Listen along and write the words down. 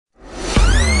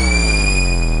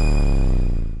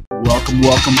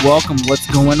Welcome. What's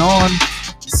going on?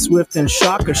 Swift and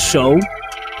Shaka Show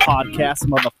podcast,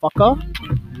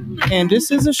 motherfucker. And this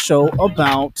is a show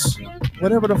about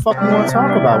whatever the fuck we want to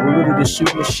talk about. We're really just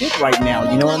shooting the shit right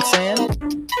now. You know what I'm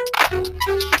saying?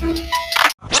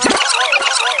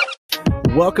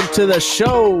 Welcome to the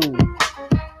show.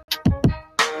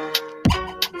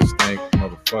 Stank,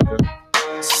 motherfucker.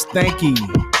 Stanky.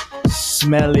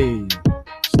 Smelly.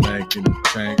 Stank in the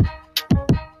tank.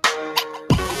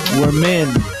 We're men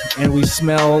and we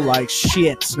smell like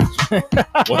shit.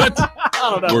 What? I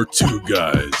don't know. We're two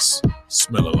guys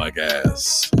smelling like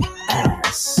ass.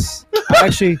 Ass. I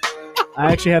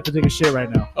actually have to take a shit right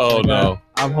now. Oh, Like, no.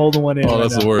 I'm holding one in. Oh, right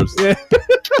that's now. the worst. Yeah.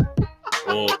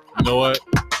 Well, you know what?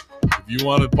 If you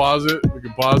want to pause it, we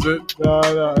can pause it. No.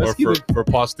 Or Let's keep it. for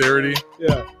posterity,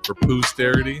 Yeah. for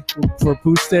poosterity, For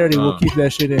posterity, we'll keep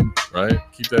that shit in. right?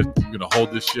 Keep that. You're going to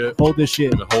hold this shit. Hold this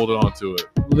shit. You're going to hold on to it.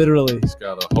 Literally. Just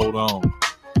got to hold on.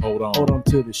 Hold on. Hold on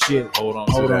to the shit. Hold on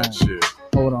Hold to on. that shit.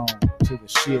 Hold on to the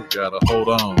shit. Got to hold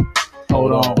on.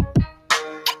 Hold on.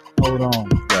 Hold on.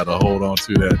 Got to hold on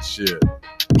to that shit.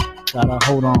 Gotta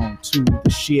hold on to the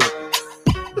shit.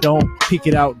 Don't pick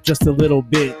it out just a little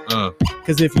bit.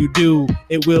 Because if you do,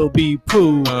 it will be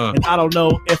poo. And I don't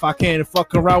know if I can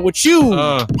fuck around with you.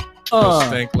 It'll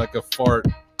stink like a fart.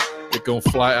 It gonna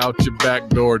fly out your back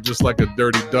door just like a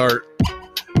dirty dart.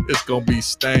 It's gonna be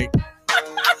stank.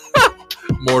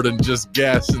 More than just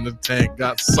gas in the tank.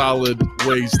 Got solid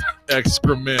waste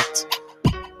excrement.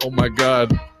 Oh my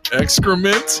god.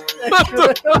 Excrement?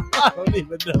 I don't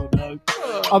even know, dog.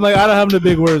 I'm like, I don't have the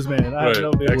big words, man. I have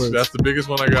no big words. That's the biggest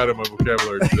one I got in my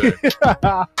vocabulary today.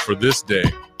 For this day.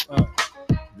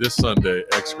 This Sunday,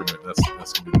 excrement. That's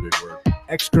gonna be the big word.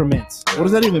 Excrements. Yeah. What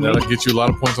does that even mean? That'll get you a lot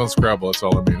of points on Scrabble. That's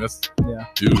all I mean. That's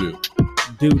doo-doo.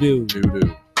 Doo-doo.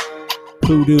 Doo-doo.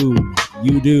 Poo-doo.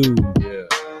 You do. Yeah.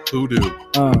 Hoodoo.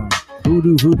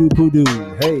 Hoodoo, hoodoo, poodoo.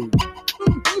 Hey.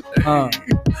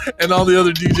 And all the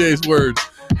other DJs' words.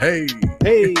 Hey.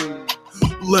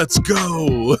 Let's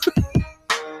go.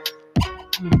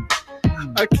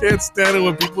 I can't stand it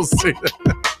when people say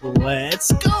that.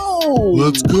 Let's go.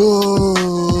 Let's go.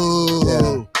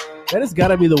 Yeah. That has got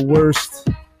to be the worst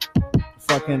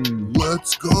fucking.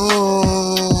 Let's go.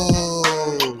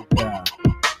 Yeah.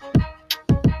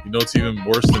 You know what's even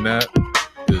worse than that?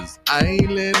 Is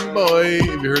Island Boy.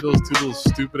 Have you heard those two little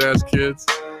stupid ass kids?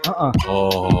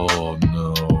 Oh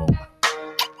no.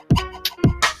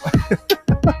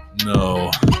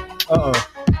 No.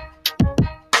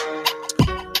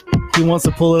 He wants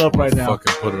to pull it up right now.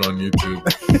 Fucking put it on YouTube.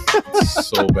 It's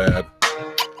so bad.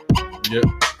 Yep.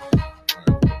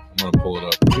 Alright, I'm gonna pull it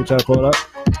up. You try to pull it up?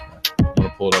 I'm gonna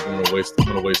pull it up. I'm gonna waste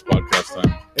podcast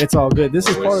time. It's all good. This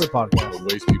is part of the I'm podcast. gonna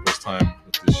waste people's time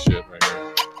with this shit right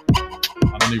here.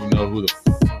 I don't even know who the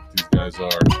fuck these guys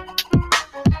are.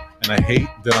 And I hate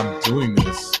that I'm doing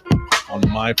this on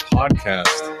my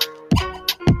podcast.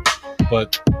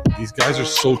 But these guys are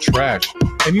so trash.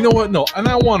 And you know what? No, and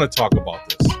I want to talk about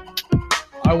this.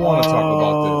 I want to talk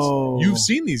about this. You've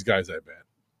seen these guys, I bet.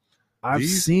 I've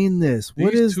seen this.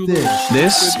 What is two this? little-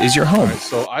 This is your home. Right,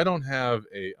 so I don't have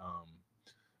a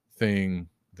thing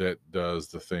that does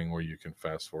the thing where you can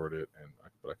fast forward it,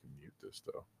 but I can mute this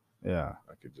though. Yeah.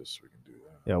 We can do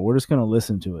that. Yeah, we're just going to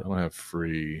listen to it. I don't have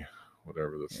free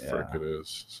whatever the frick it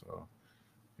is, so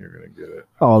you're gonna get it.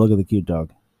 Oh, look at the cute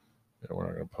dog. Yeah, we're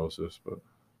not gonna post this, but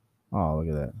Oh, look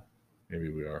at that. maybe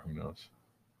we are. Who knows?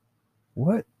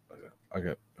 What?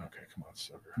 Okay. Come on,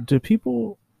 sucker. Do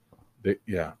people...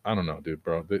 I don't know, dude,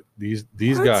 bro. These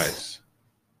guys,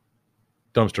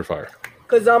 dumpster fire.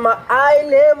 Cause I'm an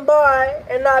island boy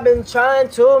and I've been trying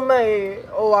to make.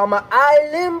 Oh, I'm an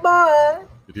island boy.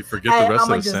 Did he forget the rest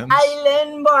of the sentence?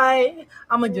 Island boy.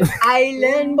 I'm just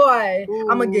island boy.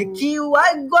 I'ma get key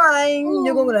white going.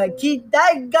 You're gonna keep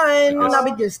that gun. And I'll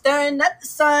be just staring at the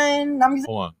sun.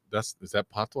 Hold on. Is that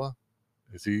Patois?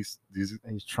 He's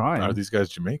trying. Are these guys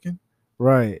Jamaican?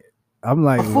 Right. I'm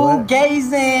like, fool what?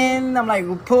 gazing. I'm like,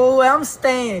 pull where I'm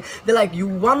staying. They're like, you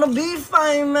wanna be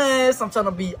famous? I'm trying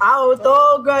to be out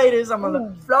the greatest. I'm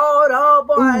a Florida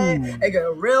boy. They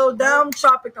get real damn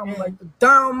tropic. I'm like,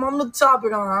 damn, I'm the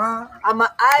topic. I'm an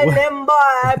island boy.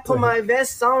 I put my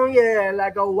vest on,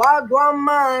 like a wagwan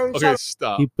man. Okay,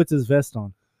 stop. He puts his vest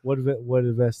on. What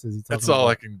vest is he talking That's all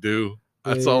about? I can do.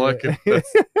 That's all I can.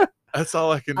 That's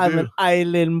all I can do. I'm an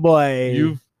island boy.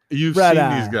 You've brother.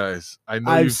 seen these guys. I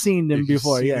know I've seen them you've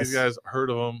before. seen Yes, these guys. Heard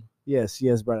of them? yes,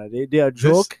 brother. They are a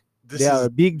joke. This They are a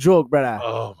big joke, brother.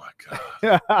 Oh my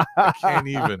god! I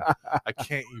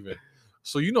can't even.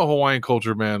 So you know Hawaiian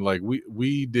culture, man. Like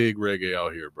we dig reggae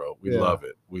out here, bro. We love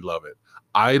it. We love it.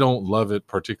 I don't love it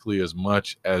particularly as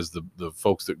much as the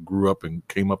folks that grew up and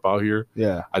came up out here.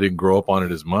 Yeah. I didn't grow up on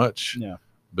it as much. Yeah.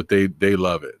 But they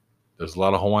love it. There's a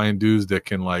lot of Hawaiian dudes that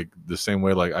can, like, the same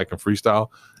way like I can freestyle.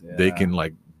 Yeah. They can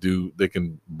they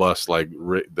can bust like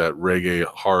that reggae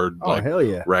hard, like hell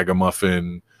yeah,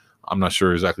 ragamuffin. I'm not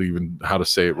sure exactly even how to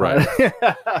say it right,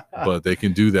 but they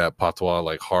can do that patois,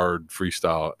 like hard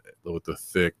freestyle with the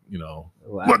thick, you know,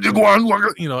 and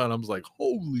I'm like,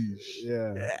 holy shit.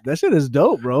 Yeah, that shit is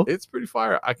dope, bro. It's pretty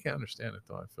fire. I can't understand it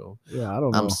though. I feel. Yeah, I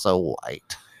don't know. I'm so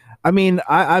white. I mean,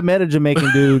 I met a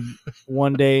Jamaican dude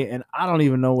one day, and I don't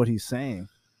even know what he's saying.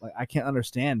 Like, I can't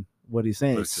understand what he's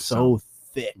saying. It's so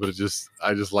thick. But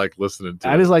I just like listening to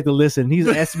it. I just like to listen. He's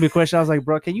asking me a question. I was like,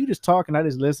 bro, can you just talk and I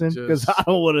just listen? Because I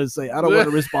don't want to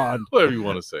respond. Whatever you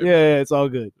want to say. Yeah, it's all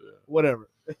good. Yeah. Whatever.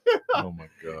 Oh my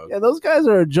god. Yeah, those guys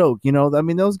are a joke. You know, I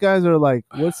mean, those guys are like,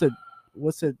 what's it?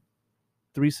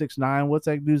 369. What's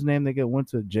that dude's name? They went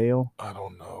to jail. I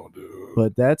don't know, dude.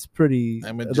 But that's pretty.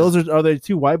 I mean, are they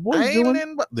two white boys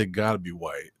doing? They gotta be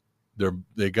white.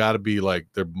 They gotta be like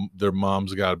their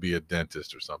mom's gotta be a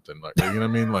dentist or something. Like, you know what I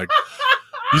mean? Like,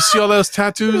 you see all those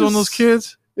tattoos on those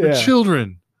kids? They're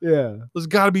children. Yeah. There's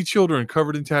gotta be children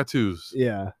covered in tattoos.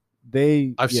 Yeah.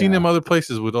 I've seen them other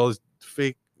places with all this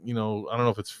fake, you know, I don't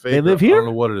know if it's fake. They live here? I don't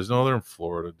know what it is. No, they're in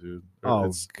Florida, dude. God.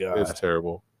 It's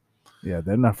terrible. Yeah,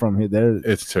 they're not from here.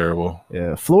 It's terrible.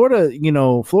 Yeah. Florida,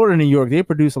 Florida and New York, they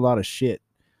produce a lot of shit.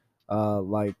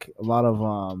 Like a lot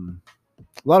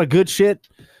of good shit,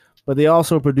 but they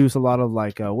also produce a lot of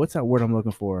like what's that word I'm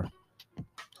looking for?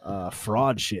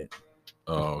 Fraud shit.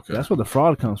 Oh, okay. That's where the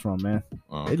fraud comes from, man.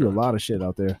 Oh, They do a lot of shit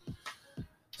out there.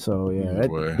 So yeah,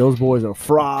 those boys are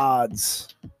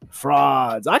frauds.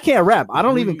 I can't rap. I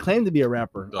don't even claim to be a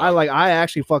rapper. I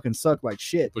actually fucking suck like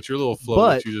shit. But your little flow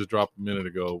that you just dropped a minute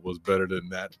ago was better than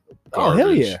that garbage.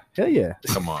 Oh, hell yeah.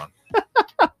 Come on.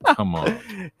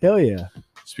 Hell yeah.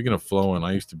 Speaking of flowing,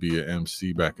 I used to be an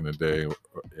MC back in the day,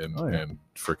 and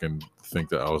freaking think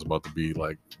that I was about to be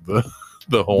like the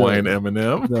Hawaiian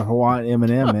Eminem. The Hawaiian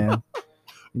Eminem, man.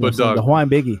 But dog, the Hawaiian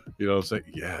Biggie. You know what I'm saying?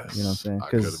 Yes. You know what I'm saying?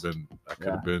 I could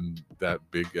have been that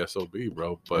big SOB,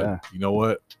 bro. But you know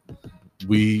what?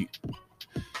 When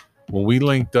we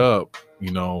linked up,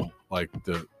 like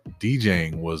the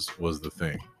DJing was the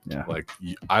thing. Yeah. Like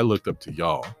I looked up to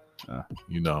y'all.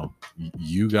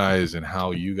 You guys and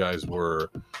how you guys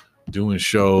were doing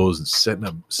shows and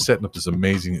setting up this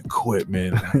amazing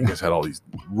equipment. You guys had all these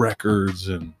records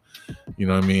and you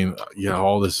know what I mean? Yeah,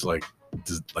 all this like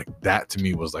that to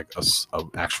me was like a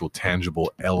actual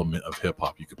tangible element of hip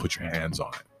hop. You could put your hands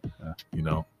on it.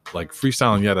 Like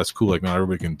freestyling, that's cool. Like not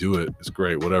everybody can do it. It's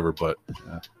great, whatever. But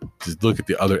just look at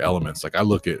the other elements. Like I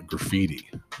look at graffiti,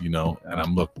 and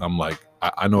I'm like,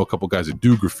 I know a couple guys that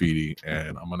do graffiti,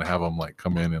 and I'm gonna have them like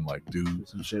come in and like do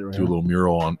some shit do a little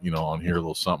mural on on here, a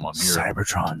little something on here.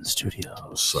 Cybertron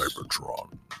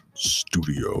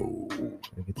Studio.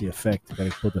 Get the effect.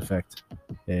 Gotta put the effect.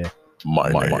 Yeah. My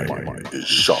name is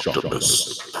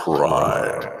Shoptimus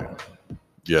Prime.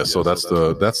 Yeah, so that's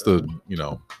the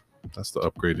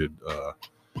upgraded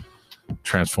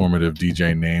transformative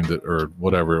DJ name or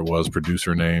whatever it was,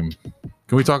 producer name.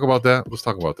 Can we talk about that? Let's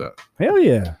talk about that. Hell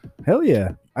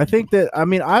yeah. I think that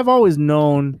I've always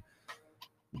known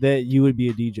that you would be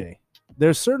a DJ.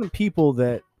 There's certain people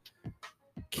that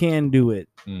can do it.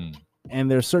 And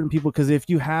there's certain people because if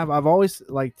you have, I've always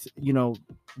liked,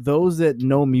 those that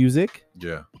know music.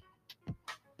 Yeah.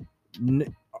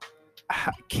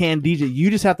 Can DJ. You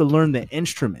just have to learn the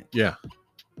instrument. Yeah.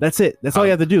 That's it. That's all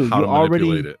you have to do. You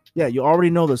already it. You already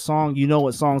know the song. You know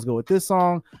what songs go with this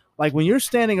song. Like when you're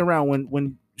standing around,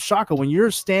 when Shaka, when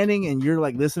you're standing and you're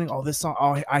like listening, oh, this song,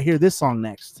 oh, I hear this song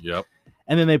next. Yep.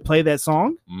 And then they play that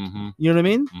song. Mm-hmm. You know what I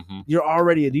mean? Mm-hmm. You're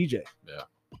already a DJ. Yeah.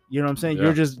 You know what I'm saying?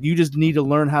 Yeah. You just need to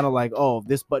learn how to like, oh,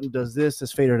 this button does this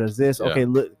fader does this. Yeah.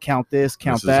 Okay, count this,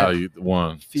 count this that. Is how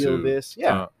you feel this.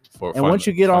 Yeah. And once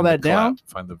you get all that down,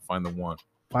 find the one.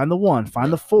 Find the one,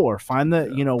 find the four, find the,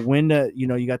 when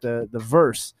you got the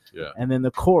verse, and then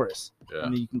the chorus,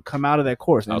 and then you can come out of that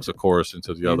chorus. Out the chorus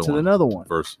into the other one. Into another one.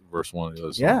 Verse one.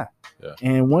 Yeah.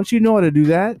 And once you know how to do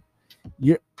that,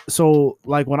 so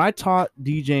like when I taught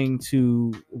DJing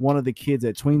to one of the kids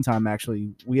at Tween Time,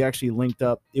 we actually linked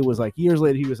up. It was like years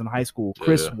later. He was in high school.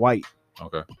 Chris White.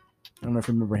 Okay. I don't know if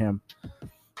you remember him.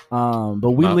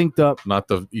 But we linked up. Not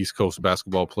the East Coast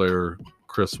basketball player.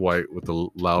 Chris White with the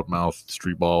loudmouth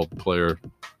street ball player.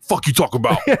 Fuck you talk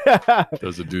about?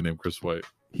 There's a dude named Chris White.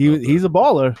 He's a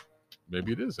baller.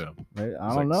 Maybe it is him. Right? I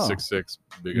He's don't like know. 6'6",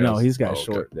 big No, ass. he's got okay.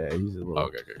 short. Yeah, he's a little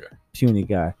Okay. puny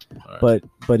guy, All right.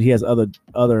 but he has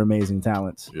other amazing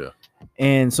talents. Yeah.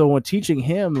 And so when teaching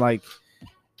him, like,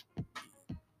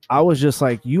 I was just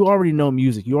like, you already know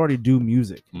music, you already do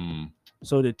music.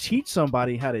 So to teach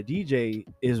somebody how to DJ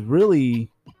is really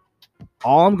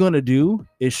all I'm gonna do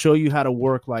is show you how to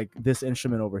work like this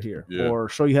instrument over here, or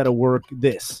show you how to work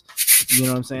this. You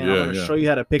know what I'm saying? I'm gonna show you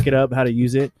how to pick it up, how to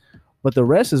use it, but the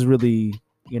rest is really,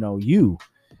 you know, you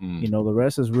know, the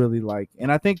rest is really like,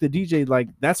 and I think the DJ, like,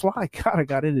 that's why I kind of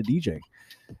got into DJing,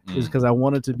 is because I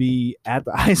wanted to be at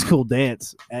the high school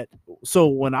dance. So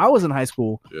when I was in high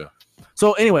school,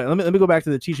 So anyway, let me go back to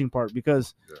the teaching part,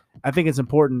 because I think it's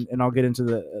important, and I'll get into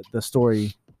the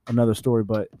story, another story,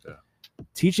 but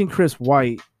teaching Chris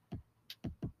White,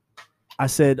 I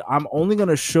said, I'm only going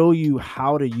to show you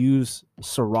how to use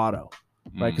Serato,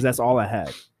 right? Because that's all I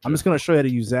had. I'm just going to show you how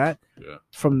to use that.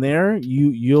 From there,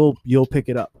 you'll pick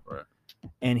it up. Right.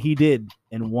 And he did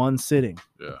in one sitting.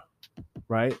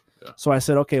 Right. So I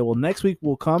said, okay, well, next week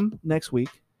we'll come next week,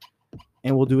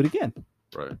 and we'll do it again.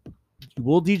 Right.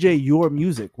 We'll DJ your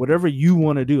music, whatever you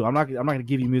want to do. I'm not going to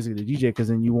give you music to DJ, because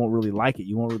then you won't really like it.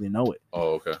 You won't really know it.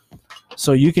 Oh, okay.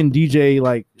 So you can DJ,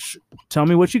 like, tell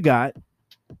me what you got,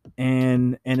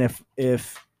 and if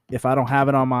I don't have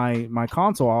it on my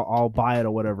console, I'll buy it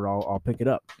or whatever. I'll pick it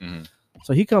up.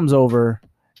 So he comes over,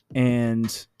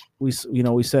 and we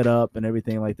set up and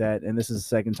everything like that. And this is the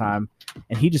second time,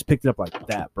 and he just picked it up like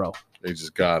that, bro. He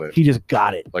just got it. He just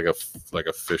got it like a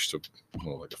fish to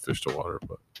water,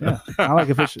 but I like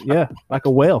a fish. Yeah, like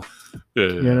a whale.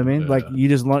 You know what I mean? Like you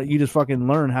just fucking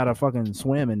learn how to fucking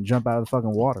swim and jump out of the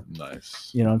fucking water.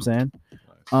 Nice. You know what I'm saying?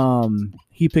 Nice.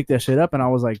 He picked that shit up, and I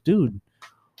was like, dude,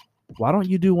 why don't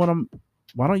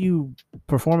you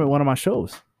perform at one of my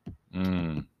shows?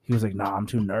 He was like, nah, I'm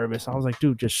too nervous. I was like,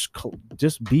 dude,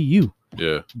 just be you.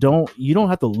 Yeah. You don't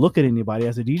have to look at anybody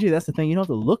as a DJ. That's the thing. You don't have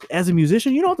to look as a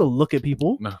musician. You don't have to look at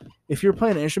people. No. If you're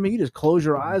playing an instrument, you just close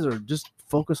your eyes or just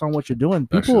focus on what you're doing.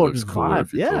 People will just vibe.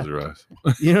 Close your eyes.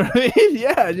 You know what I mean?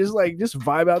 Yeah. Just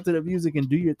vibe out to the music and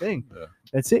do your thing. Yeah.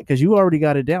 That's it. Cause you already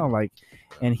got it down. Like,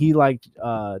 and he liked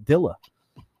Dilla.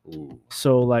 Ooh.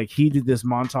 So like he did this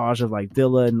montage of like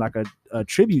Dilla and like a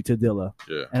tribute to Dilla.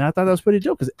 Yeah. And I thought that was pretty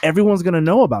dope, because everyone's gonna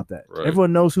know about that. Right.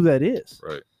 Everyone knows who that is.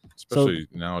 Right. Especially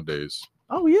nowadays.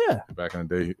 Oh yeah. Back in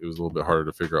the day, it was a little bit harder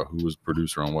to figure out who was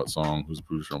producer on what song, who's the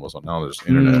producer on what song. Now there's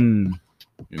internet.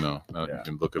 You know, now you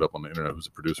can look it up on the internet who's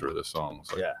the producer of this song.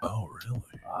 It's like, oh really?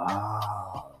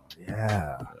 Oh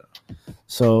yeah.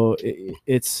 So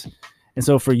it's, and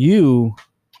so for you,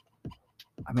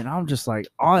 I mean, I'm just like,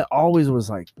 I always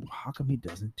was like, how come he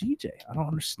doesn't DJ? I don't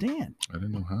understand. I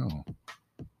didn't know how.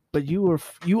 But you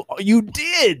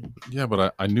did. Yeah,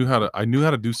 but I knew how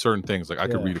to do certain things. Like I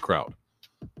could read a crowd.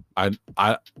 I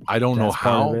don't know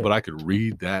how, but I could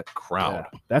read that crowd.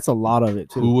 Yeah, that's a lot of it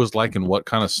too. Who was liking what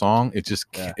kind of song? It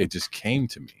just came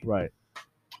to me. Right.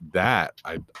 That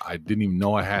I didn't even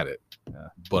know I had it. Yeah.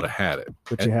 But I had it.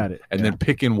 But you had it. And then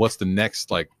picking what's the next,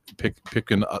 like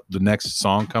picking the next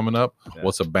song coming up. Yeah.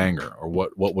 What's a banger, or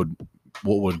what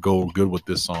would go good with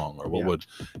this song, or what would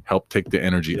help take the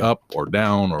energy up or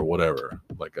down or whatever.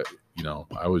 Like I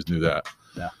always knew that.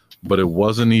 Yeah. But it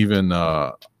wasn't even.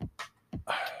 I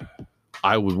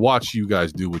would watch you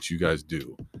guys do what you guys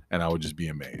do, and I would just be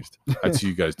amazed. I'd see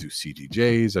you guys do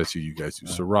CDJs. I'd see you guys do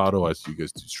Serato. I'd see you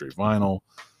guys do straight vinyl.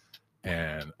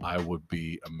 And I would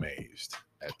be amazed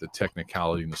at the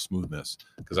technicality and the smoothness,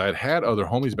 because I had other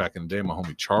homies back in the day. My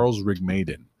homie Charles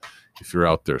Rigmaiden, if you're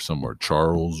out there somewhere,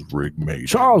 Charles Rigmaiden.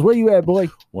 Charles, where you at, boy?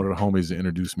 One of the homies that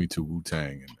introduced me to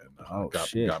Wu-Tang and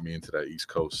shit. got me into that East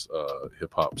Coast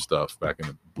hip hop stuff back in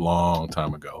a long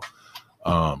time ago.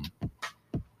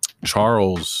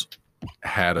 Charles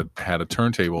had a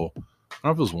turntable. I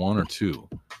don't know if it was one or two,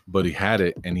 but he had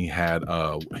it, and he had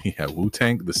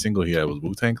Wu-Tang. The single he had was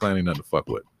Wu-Tang Clan Ain't Nothing to Fuck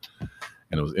With,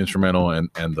 and it was instrumental and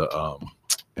the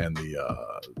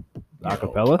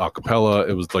acapella.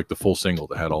 It was like the full single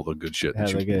that had all the good shit.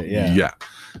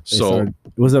 So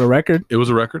was it a record? It was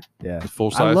a record. Yeah, full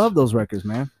size. I love those records,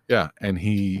 man. Yeah, and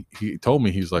he told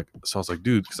me, he's like, so I was like,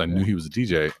 dude, because I knew he was a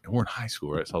DJ, and we're in high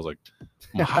school, right? So I was like,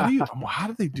 how do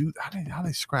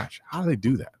they scratch? How do they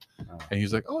do that? And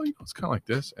he's like, oh, it's kind of like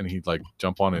this, and he'd like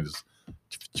jump on and just,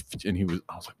 and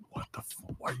I was like, what the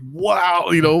fuck? Wow,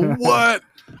 what?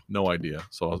 No idea.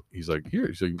 So he's like,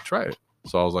 here, so you try it.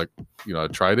 So I was like, I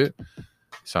tried it. It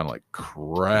sounded like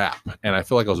crap, and I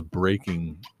feel like I was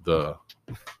breaking it.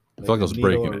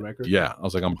 Yeah, I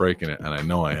was like, I'm breaking it, and I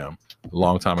know I am. A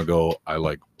long time ago, I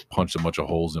like punched a bunch of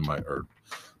holes in my, or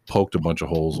poked a bunch of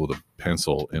holes with a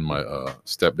pencil in my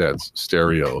stepdad's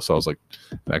stereo. So I was like,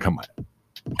 I got my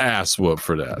ass whooped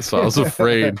for that. So I was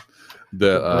afraid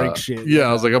that Break shit. yeah,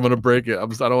 I was like, I'm gonna break it. I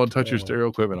don't want to touch your stereo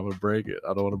equipment. I'm gonna break it.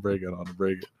 I don't want to break it. I want to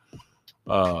break it.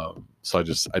 So I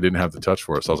didn't have the touch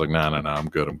for it. So I was like, nah, I'm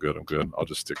good. I'll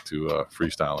just stick to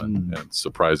freestyling and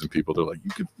surprising people. They're like,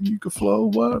 you could flow?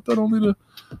 What? That only the,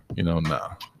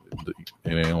 nah.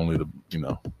 It ain't only the,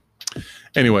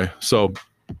 Anyway, so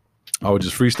I would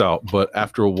just freestyle. But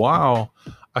after a while,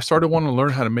 I started wanting to learn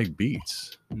how to make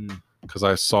beats because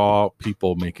I saw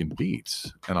people making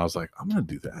beats, and I was like, I'm gonna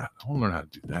do that. I want to learn how to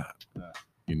do that.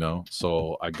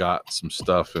 So I got some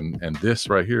stuff, and this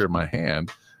right here in my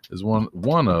hand is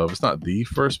one of, it's not the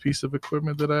first piece of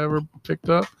equipment that I ever picked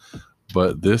up,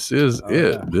 but this is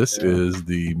it. Yeah. This is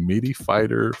the MIDI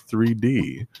Fighter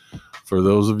 3D. For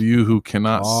those of you who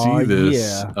cannot see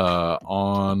this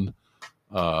on,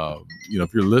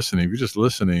 if you're listening, if you're just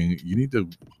listening, you need to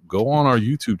go on our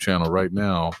YouTube channel right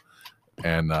now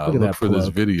and look for this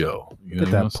video. You know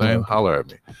what I'm saying? Holler at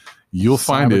me. You'll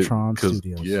find it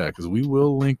because we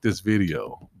will link this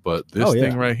video. But this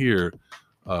thing right here,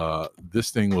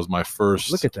 this thing was my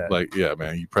first. Look at that. Like, yeah,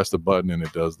 man, you press the button and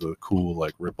it does the cool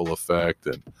like ripple effect,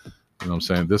 and you know what I'm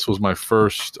saying? This was my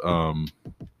first I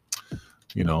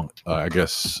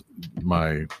guess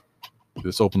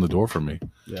this opened the door for me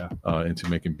into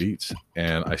making beats,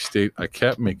 and I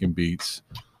kept making beats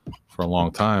for a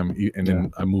long time, and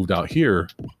then I moved out here.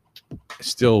 I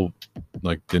still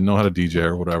like didn't know how to DJ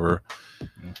or whatever,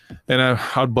 and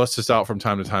I'd bust this out from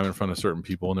time to time in front of certain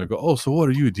people, and they go, "Oh, so what,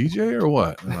 are you a DJ or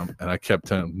what?" And I kept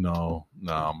telling, "No,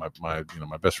 my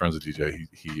best friend's a DJ.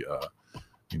 He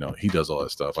does all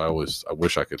that stuff. I wish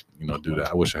I could, do that.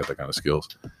 I wish I had that kind of skills,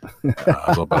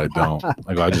 but I don't.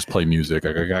 I just play music.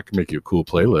 I can make you a cool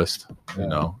playlist,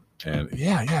 and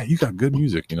yeah, you got good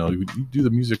music. You do the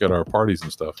music at our parties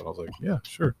and stuff." And I was like, "Yeah,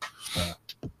 sure."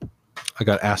 I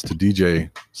got asked to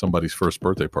DJ somebody's first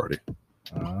birthday party,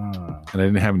 and I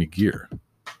didn't have any gear.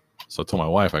 So I told my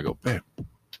wife, I go, "Babe,"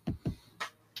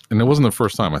 and it wasn't the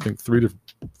first time. I think three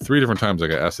different times I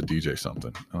got asked to DJ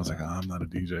something. I was like, I'm not a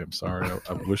DJ. I'm sorry.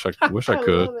 I wish I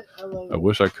could. I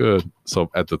wish I could.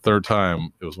 So at the third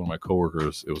time, it was one of my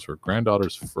coworkers. It was her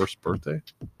granddaughter's first birthday,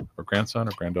 or grandson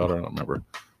or granddaughter. I don't remember,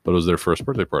 but it was their first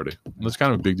birthday party. And it's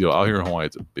kind of a big deal out here in Hawaii.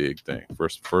 It's a big thing.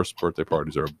 First birthday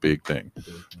parties are a big thing.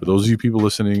 For those of you people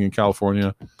listening in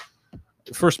California,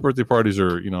 first birthday parties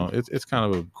are, it's kind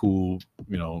of a cool,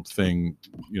 thing.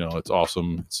 It's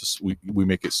awesome. It's just, we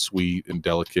make it sweet and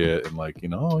delicate and like,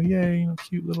 oh yay,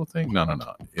 cute little thing. No.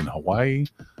 In Hawaii,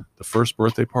 the first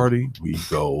birthday party, we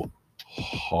go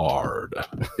hard.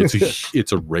 It's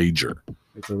a rager.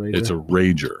 It's a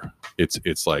rager.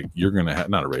 It's like you're gonna have,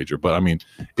 not a rager, but I mean,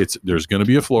 there's gonna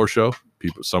be a floor show.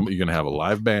 You're gonna have a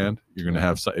live band. You're gonna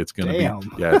have it's gonna be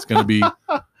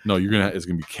no, it's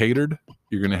gonna be catered.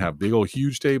 You're gonna have big old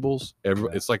huge tables.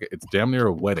 It's damn near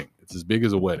a wedding. It's as big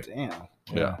as a wedding. Damn.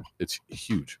 Yeah, it's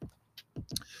huge.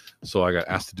 So I got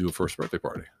asked to do a first birthday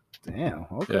party. Damn.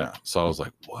 Okay. Yeah. So I was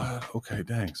like, what? Okay,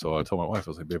 dang. So I told my wife,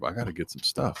 I was like, babe, I got to get some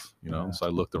stuff, So I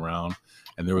looked around,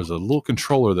 and there was a little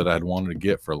controller that I'd wanted to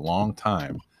get for a long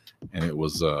time, and it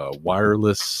was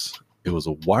wireless. It was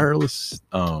a wireless.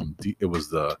 It was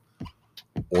the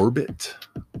Orbit.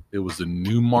 It was the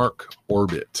Newmark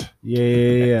Orbit.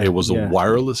 Yeah. It was a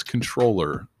wireless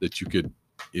controller that you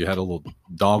had a little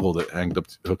dongle that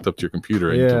hooked up to your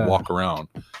computer, and you could walk around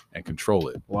and control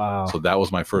it. Wow. So that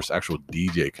was my first actual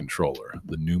DJ controller,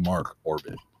 the Newmark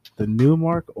Orbit. The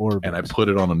Newmark Orbit. And I put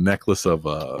it on a necklace of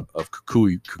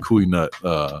kukui nut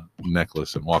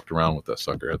necklace and walked around with that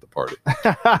sucker at the party.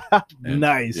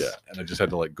 Nice. Yeah. And I just had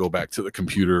to like go back to the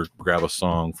computer, grab a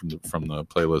song from the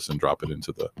playlist and drop it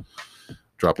into the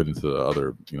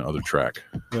other, other track.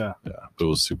 Yeah. Yeah. It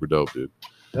was super dope, dude.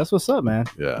 That's what's up, man.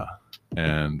 Yeah.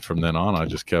 And from then on, I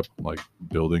just kept like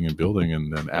building and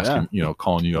then asking,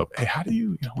 calling you up, hey, how do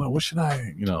you, what should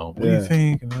I, what do you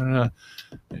think? And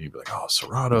you'd be like, oh,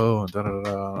 Serato, and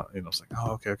da-da-da-da. It's like,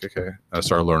 oh, okay. And I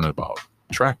started learning about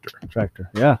Traktor.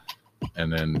 Yeah.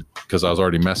 And then, because I was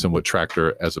already messing with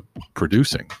Traktor as a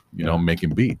producing, making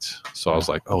beats. So I was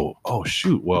like, oh,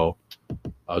 shoot. Well,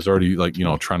 I was already like,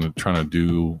 trying to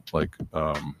do like,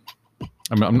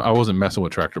 I wasn't messing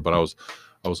with Traktor, but I was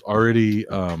already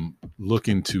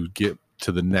looking to get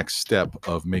to the next step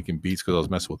of making beats because I was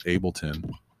messing with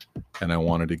Ableton, and I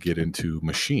wanted to get into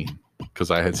Machine because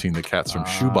I had seen the cats from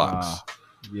Shoebox.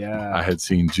 Yeah. I had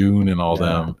seen June and all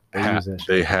them.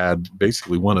 They had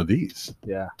basically one of these.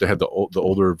 Yeah. They had the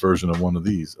older version of one of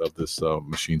these, of this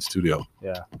Machine Studio.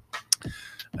 Yeah.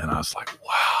 And I was like,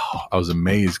 wow. I was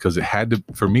amazed because it had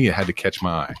to catch my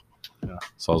eye. Yeah.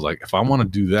 So I was like, if I want to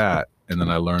do that, and then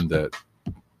I learned that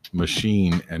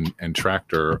Machine and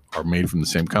Tractor are made from the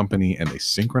same company and they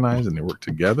synchronize and they work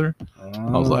together.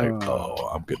 I was like, oh,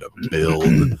 I'm gonna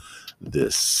build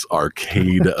this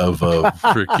arcade of a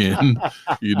freaking,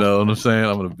 you know what I'm saying?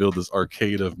 I'm gonna build this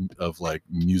arcade of like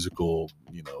musical,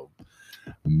 you know,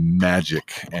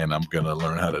 magic, and I'm gonna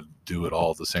learn how to do it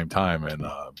all at the same time. And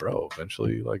bro,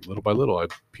 eventually, like little by little, I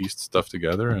pieced stuff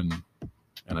together, and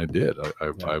I did.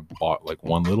 I bought like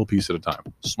one little piece at a time,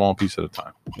 small piece at a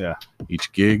time. Yeah.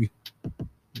 Each gig.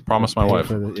 Promised my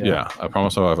wife. Yeah. I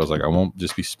promised my wife. I was like, I won't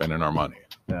just be spending our money.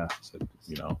 Yeah. I said,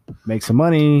 you know, make some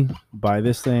money, buy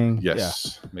this thing.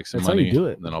 yes, make some That's money. how you do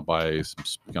it. And then I'll buy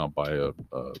a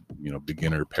you know,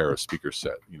 beginner pair of speaker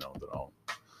set. You know, that I'll,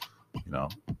 you know,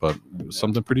 but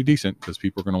something pretty decent because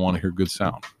people are going to want to hear good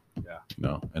sound. Yeah. You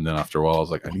know, and then after a while, I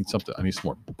was like, I need some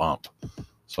more bump.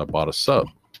 So I bought a sub.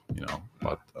 You know,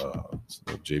 bought a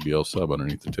little JBL sub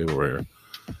underneath the table right here.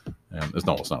 And it's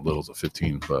not little, it's a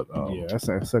 15, but yeah, that's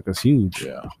like it's huge.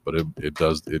 Yeah, but it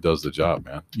does the job,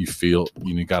 man. You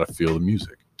gotta feel the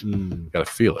music. You gotta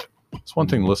feel it. It's one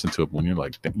thing to listen to it when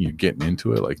you're getting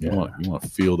into it, like you want to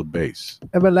feel the bass.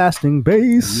 Everlasting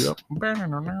bass. Yep. Yeah,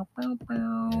 bro.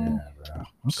 Okay.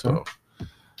 So,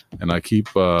 and I keep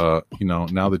you know,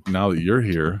 now that you're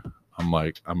here,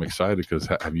 I'm excited because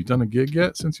have you done a gig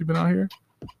yet since you've been out here?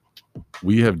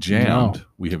 We have jammed. No.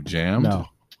 We have jammed.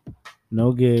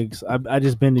 No gigs. I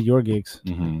just been to your gigs,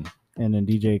 Mm-hmm. and then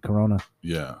DJ Corona.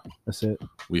 Yeah, That's it.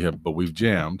 we've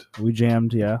jammed. We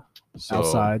jammed, yeah, So,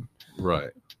 outside right.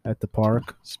 at the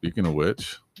park. Speaking of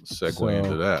which, segue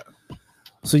into that.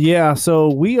 So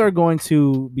we are going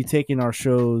to be taking our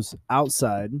shows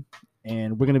outside,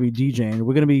 and we're going to be DJing.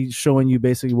 We're going to be showing you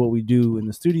basically what we do in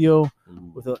the studio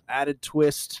with an added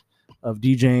twist of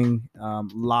DJing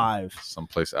live.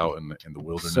 Someplace out in the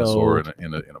wilderness, So- or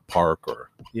in a park, or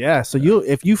Yeah. So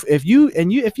if we're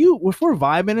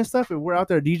vibing and stuff, if we're out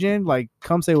there DJing, like,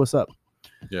 come say what's up.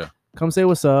 Yeah. Come say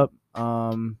what's up.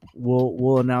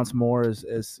 We'll announce more as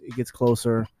it gets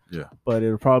closer. Yeah. But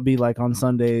it'll probably be like on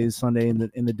Sunday in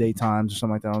the daytimes or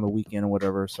something like that, on the weekend or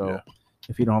whatever. So Yeah.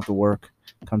 if you don't have to work,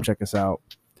 come check us out.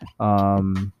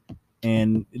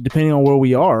 And depending on where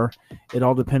we are, it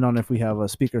all depends on if we have a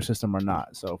speaker system or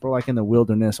not. So if we're like in the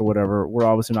wilderness or whatever, we're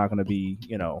obviously not going to be,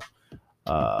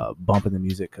 bumping the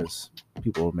music because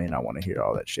people may not want to hear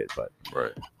all that shit. But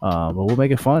right. but we'll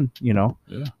make it fun, Yeah.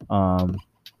 I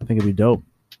think it'd be dope.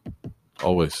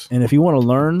 Always. And if you want to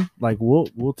learn, like,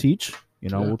 we'll teach.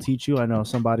 Yeah. We'll teach you. I know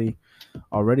somebody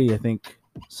already. I think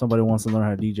somebody wants to learn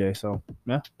how to DJ. So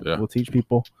yeah. We'll teach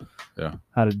people. Yeah.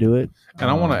 How to do it. And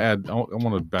I want to add. I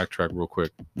want to backtrack real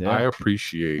quick. Yeah. I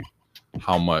appreciate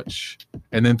how much.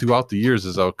 And then throughout the years,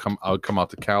 as I would come out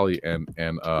to Cali and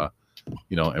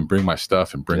bring my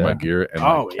stuff and bring my gear. And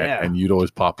and you'd always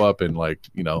pop up and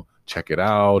check it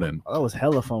out. And Oh, that was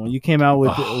hella fun when you came out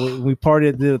with. We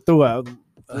partied through a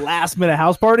last minute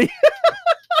house party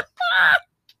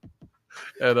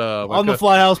at on the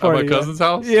fly house at party. my cousin's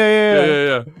house.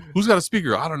 Yeah. Who's got a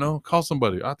speaker? I don't know. Call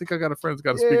somebody. I think I got a friend that's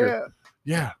got a speaker.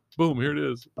 Yeah. Boom. Here it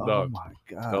is. Oh Dog. my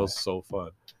god, That was so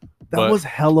fun. that was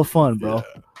hella fun, bro.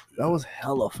 Yeah. That was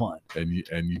hella fun. And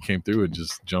you came through and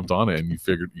just jumped on it, and you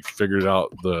figured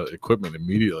out the equipment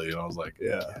immediately. And I was like,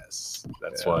 Yeah. yes,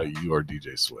 that's why you are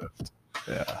DJ Swift.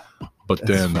 Yeah, But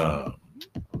That's then, fun.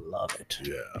 Love it.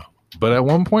 yeah. But at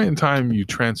one point in time, you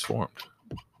transformed.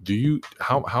 Do you?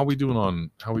 How we doing on?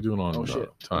 Oh, shit.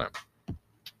 Time?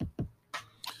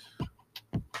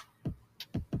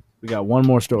 We got one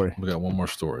more story. We got one more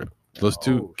story. Let's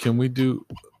do. Oh, Can we do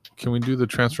the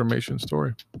transformation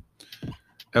story?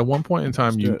 At one point in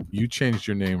time, Let's do it. you changed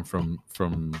your name from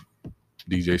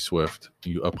DJ Swift.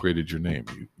 You upgraded your name.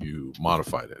 You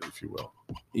modified it, if you will.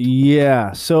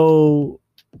 Yeah. So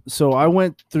I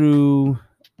went through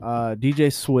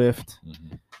DJ Swift,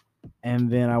 Mhm.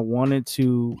 and then I wanted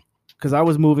to, because I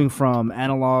was moving from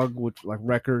analog, which like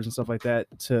records and stuff like that,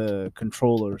 to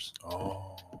controllers,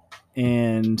 Oh,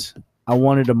 and I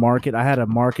wanted to market. I had a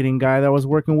marketing guy that I was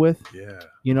working with. yeah.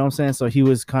 You know what I'm saying? So he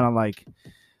was kind of like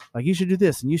you should do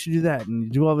this and you should do that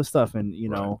and do all this stuff and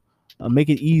make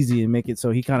it easy and make it so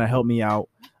he kind of helped me out.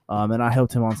 And I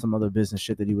helped him on some other business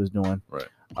shit that he was doing. Right.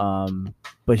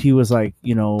 But he was like,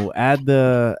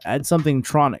 add something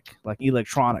tronic, like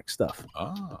electronic stuff.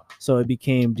 Ah, So it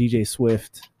became DJ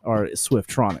Swift or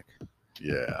Swiftronic.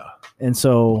 yeah. And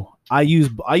so I use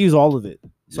all of it.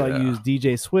 So Yeah. I use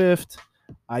DJ Swift,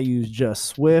 I use just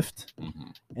Swift,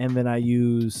 Mhm. and then I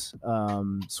use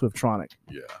Swiftronic.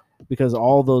 Yeah. because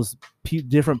all those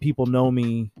different people know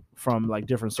me from like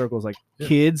different circles, like Yeah.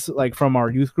 kids like from our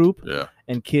youth group Yeah.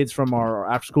 and kids from our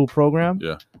after school program.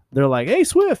 Yeah. They're like, "Hey,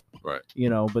 Swift," Right. you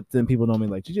know. But then people know me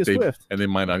like DJ They- Swift. And they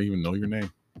might not even know your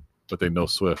name, but they know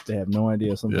Swift. They have no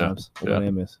idea sometimes what Yeah. my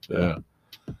name is. Yeah.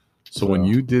 So when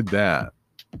you did that,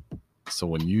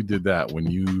 when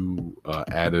you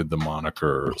added the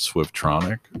moniker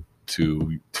Swiftronic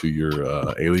to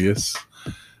your aliases,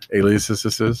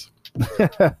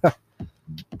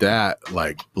 that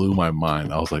like blew my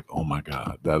mind. I was like, oh my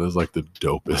God, that is like the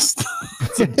dopest,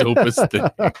 it's the dopest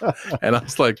thing. And I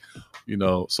was like, you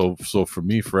know, so for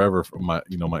me forever, my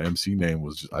MC name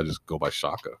was I just go by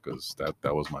Shaka, because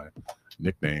that was my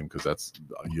nickname, because that's,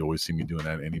 you always see me doing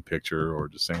that in any picture or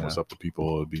just saying what's up to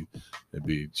people. It'd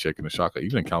be shaking the Shaka,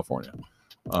 even in California.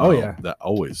 That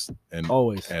always.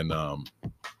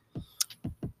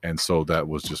 And so that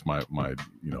was just my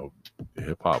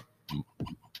hip hop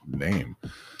name.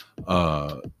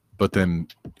 But then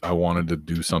I wanted to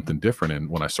do something different, and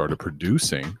when I started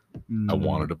producing, I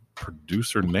wanted a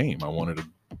producer name. I wanted to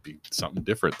be something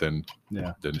different than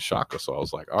Shaka. So I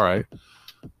was like, all right,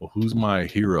 well, who's my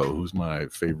hero? Who's my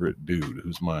favorite dude?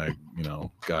 Who's my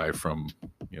guy from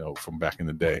back in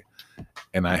the day?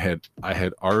 And I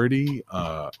had already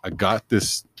I got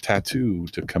this tattoo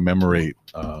to commemorate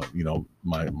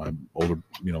my older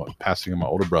passing of my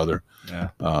older brother,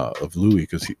 of Louis,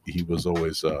 because he was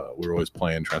always we were always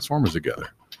playing Transformers together.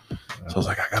 So I was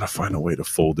like, I gotta find a way to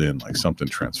fold in like something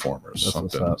Transformers, That's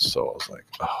something. what's up. So I was like,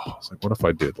 what if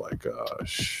I did like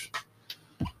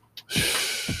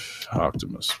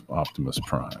Optimus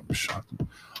Prime,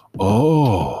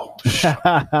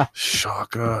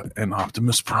 Shaka and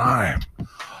Optimus Prime.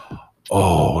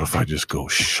 Oh, what if I just go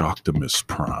Shoctimus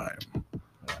Prime?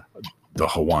 The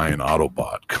Hawaiian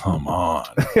Autobot. Come on.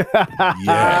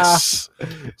 Yes.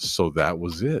 So that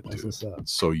was it, That's dude. what's up.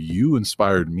 So you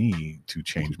inspired me to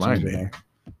change my Change your name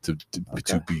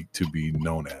name. to be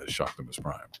known as Shoctimus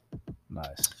Prime.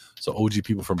 Nice. So OG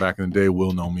people from back in the day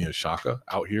will know me as Shaka.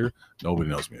 Out here, nobody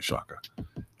knows me as Shaka.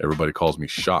 Everybody calls me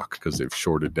Shock because they've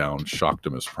shorted down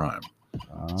Shoctimus Prime.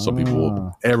 Some people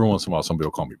will, every once in a while, somebody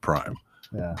will call me Prime.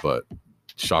 Yeah. But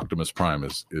Shoctimus Prime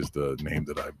is the name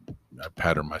that I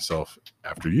patterned myself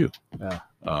after you. Yeah.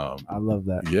 I love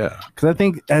that. Yeah. Because I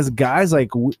think as guys, like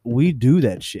we do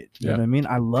that shit. You know Yeah. what I mean?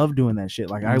 I love doing that shit.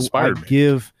 Like I inspired me.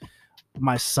 give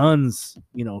my sons,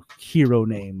 hero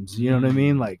names. You know what I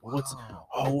mean? Like what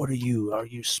are you? Are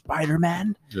you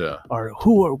Spider-Man? Yeah. Or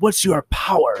what's your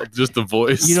power? Just the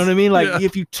voice. You know what I mean? Like Yeah.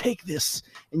 if you take this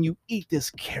and you eat this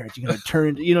carrot, you're gonna turn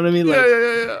into, you know what I mean? Like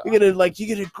yeah.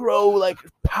 you're gonna grow like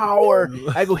power.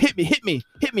 I go, hit me.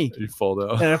 You fall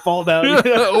down. And I fall down.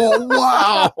 Oh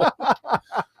wow!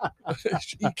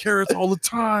 Eat carrots all the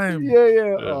time.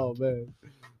 Yeah. Oh man.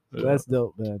 Yeah. That's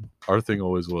dope, man. Our thing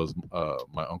always was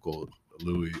my uncle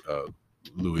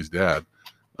Louis's dad.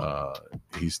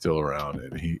 He's still around,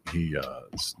 and he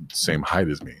same height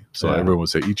as me. So Yeah. everyone would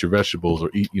say, "Eat your vegetables," or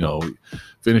 "Eat,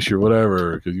 finish your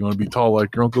whatever," because you want to be tall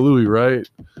like your Uncle Louis, right?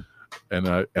 And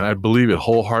I believe it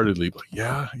wholeheartedly. But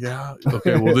yeah,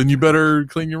 okay. Well, then you better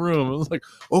clean your room. I was like,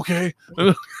 okay,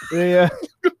 Yeah.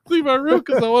 clean my room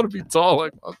because I want to be tall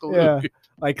like Uncle Yeah. Louis.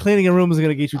 Like cleaning a room is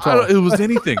gonna get you tall. It was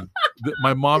anything.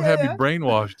 My mom had me Yeah.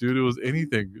 brainwashed, dude. It was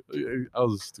anything. I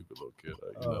was a stupid little kid.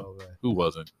 Oh man. Who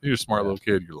wasn't? You're a smart little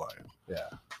kid. You're lying. Yeah.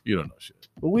 You don't know shit.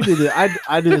 But we did it.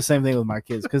 I do the same thing with my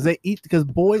kids because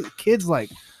kids like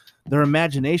their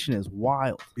imagination is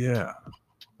wild. Yeah.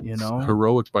 It's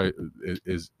Heroic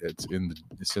it's in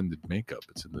the makeup.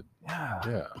 It's in the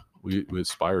Yeah. We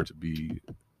aspire to be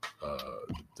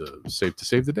to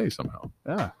save the day somehow.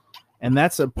 Yeah. And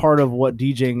that's a part of what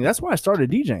DJing. That's why I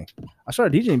started DJing. I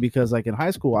started DJing because, like in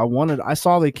high school, I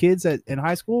saw the kids in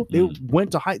high school. They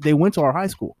went to our high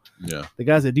school. Yeah. The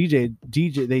guys that DJ,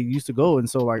 they used to go, and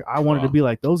so like I wanted to be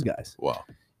like those guys. Wow.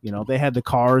 They had the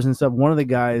cars and stuff. One of the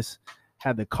guys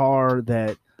had the car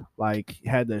that like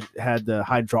had the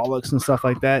hydraulics and stuff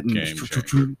like that, and Game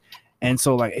changer. and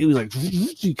so like he was like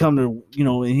he come to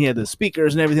and he had the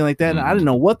speakers and everything like that, and I didn't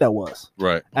know what that was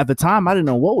Right. at the time. I didn't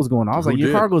know what was going on. I was Who like, your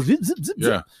did? car goes zip zip zip.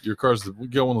 Yeah. Zip. Your car's we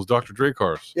got one of those Dr. Dre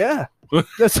cars. Yeah.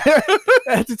 That's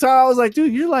at the time I was like,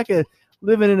 dude, you're like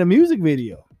living in a music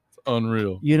video,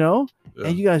 Unreal. Yeah. Yeah.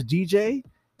 And you guys DJ.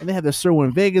 And they had the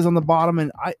Sherwin Vegas on the bottom,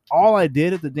 and all I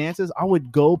did at the dances, I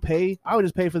would just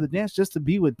pay for the dance just to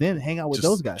be with them, hang out with Just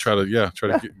those guys. Try to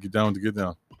get down to get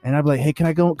down. And I'd be like, hey, can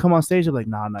I come on stage? I'm like,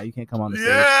 nah, you can't come on the stage.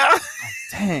 Yeah.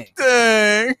 Dang,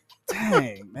 Dang.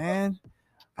 dang, man.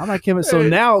 I'm like him. So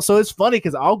now, so it's funny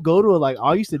because I'll go to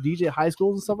I used to DJ high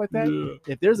schools and stuff like that. Yeah.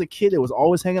 If there's a kid that was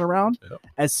always hanging around,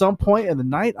 at some point in the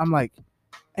night, I'm like,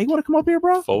 hey, you want to come up here,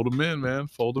 bro? Fold them in, man.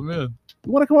 Fold them in.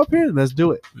 You want to come up here? Let's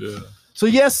do it. Yeah. So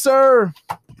yes, sir.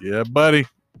 Yeah, buddy.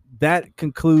 That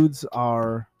concludes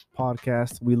our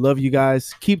podcast. We love you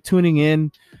guys. Keep tuning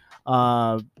in.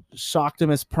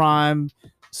 Shocktimus Prime,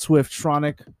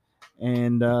 Swifttronic,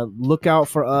 and look out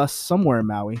for us somewhere in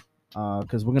Maui.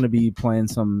 Because we're gonna be playing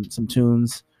some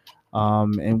tunes,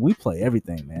 and we play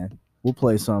everything, man. We'll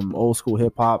play some old school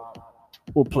hip hop.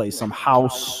 We'll play some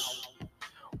house.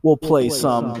 We'll play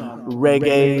some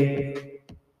reggae.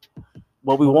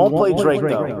 Well, we won't play Drake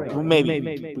though. Maybe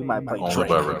we might play Only Drake.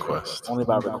 by request. Only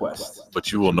by request.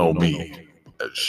 But you will know me as